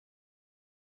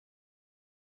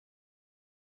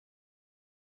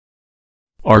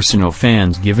Arsenal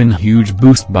fans given huge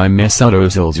boost by Mesut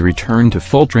Ozil's return to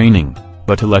full training,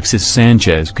 but Alexis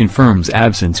Sanchez confirms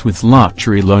absence with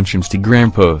luxury lunch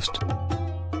Instagram post.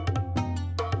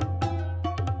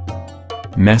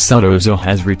 Mesut Ozil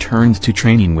has returned to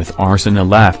training with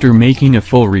Arsenal after making a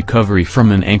full recovery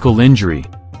from an ankle injury.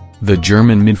 The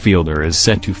German midfielder is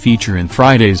set to feature in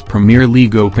Friday's Premier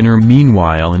League opener.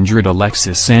 Meanwhile, injured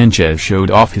Alexis Sanchez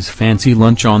showed off his fancy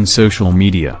lunch on social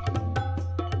media.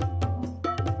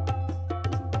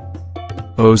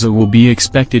 Ozil will be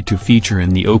expected to feature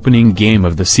in the opening game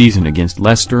of the season against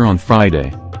Leicester on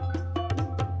Friday.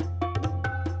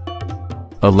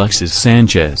 Alexis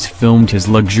Sanchez filmed his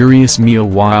luxurious meal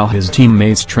while his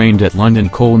teammates trained at London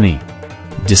Colney.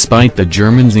 Despite the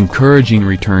German's encouraging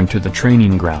return to the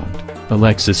training ground,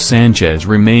 Alexis Sanchez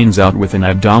remains out with an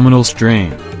abdominal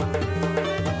strain.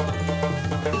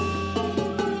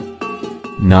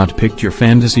 Not picked your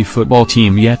fantasy football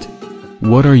team yet?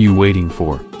 What are you waiting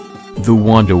for? The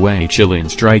one-away Chilean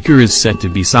striker is set to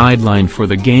be sidelined for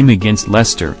the game against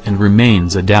Leicester and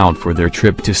remains a doubt for their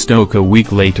trip to Stoke a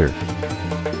week later.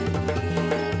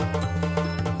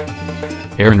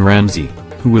 Aaron Ramsey,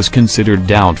 who was considered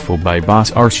doubtful by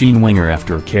boss Arsene Wenger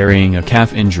after carrying a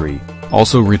calf injury,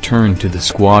 also returned to the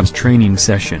squad's training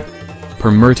session.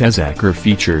 Per Mertesacker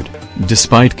featured,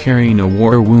 despite carrying a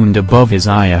war wound above his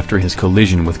eye after his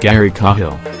collision with Gary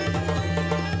Cahill.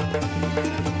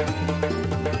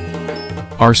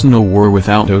 Arsenal were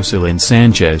without Ozil and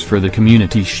Sanchez for the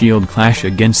Community Shield clash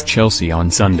against Chelsea on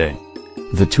Sunday.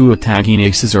 The two attacking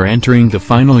aces are entering the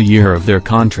final year of their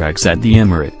contracts at the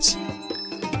Emirates.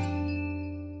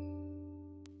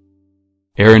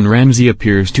 Aaron Ramsey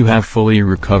appears to have fully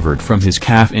recovered from his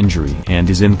calf injury and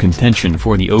is in contention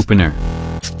for the opener.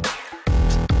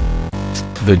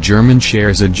 The German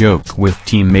shares a joke with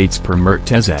teammates Per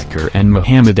Mertesacker and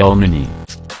Mohamed Elneny.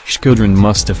 Shkodran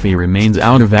Mustafi remains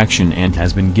out of action and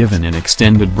has been given an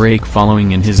extended break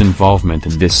following his involvement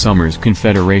in this summer's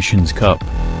Confederations Cup.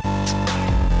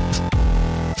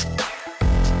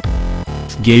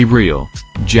 Gabriel,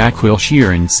 Jack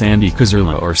Wilshere and Sandy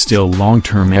Cazorla are still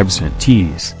long-term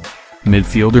absentees.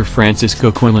 Midfielder Francisco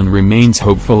Quillen remains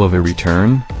hopeful of a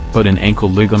return, but an ankle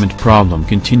ligament problem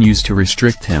continues to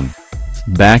restrict him.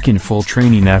 Back in full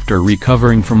training after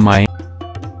recovering from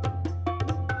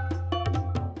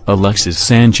Alexis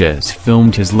Sanchez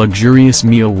filmed his luxurious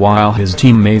meal while his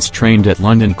teammates trained at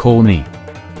London Colney.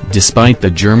 Despite the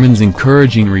German's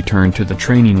encouraging return to the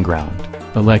training ground,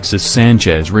 Alexis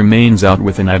Sanchez remains out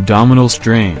with an abdominal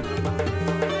strain.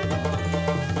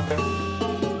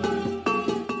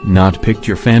 Not picked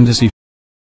your fantasy.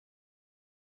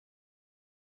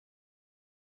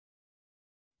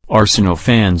 Arsenal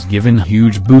fans given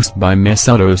huge boost by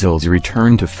Mesut Ozil's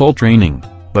return to full training,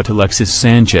 but Alexis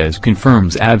Sanchez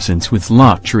confirms absence with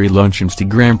luxury lunch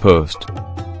Instagram post.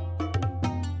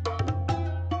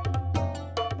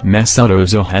 Mesut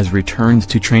Ozil has returned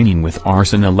to training with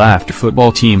Arsenal after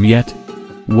football team yet?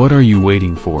 What are you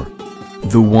waiting for?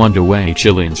 The one-away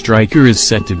Chilean striker is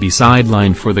set to be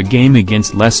sidelined for the game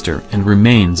against Leicester and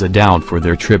remains a doubt for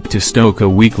their trip to Stoke a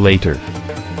week later.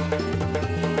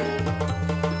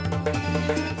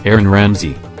 Aaron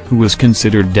Ramsey, who was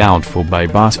considered doubtful by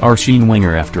boss Arsene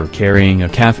Wenger after carrying a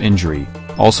calf injury,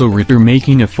 also returned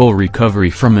making a full recovery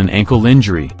from an ankle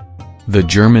injury. The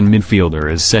German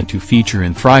midfielder is set to feature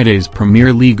in Friday's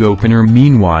Premier League opener.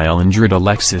 Meanwhile, injured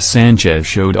Alexis Sanchez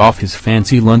showed off his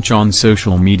fancy lunch on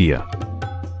social media.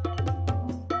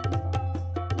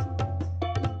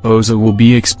 Ozil will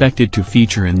be expected to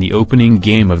feature in the opening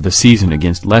game of the season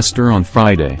against Leicester on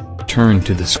Friday, turned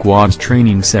to the squad's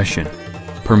training session.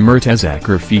 Per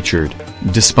Mertesacker featured,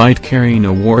 despite carrying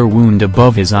a war wound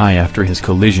above his eye after his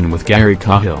collision with Gary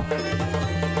Cahill.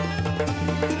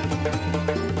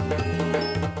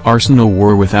 Arsenal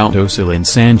were without Ozil and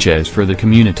Sanchez for the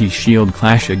Community Shield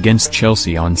clash against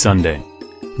Chelsea on Sunday.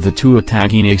 The two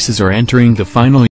attacking aces are entering the final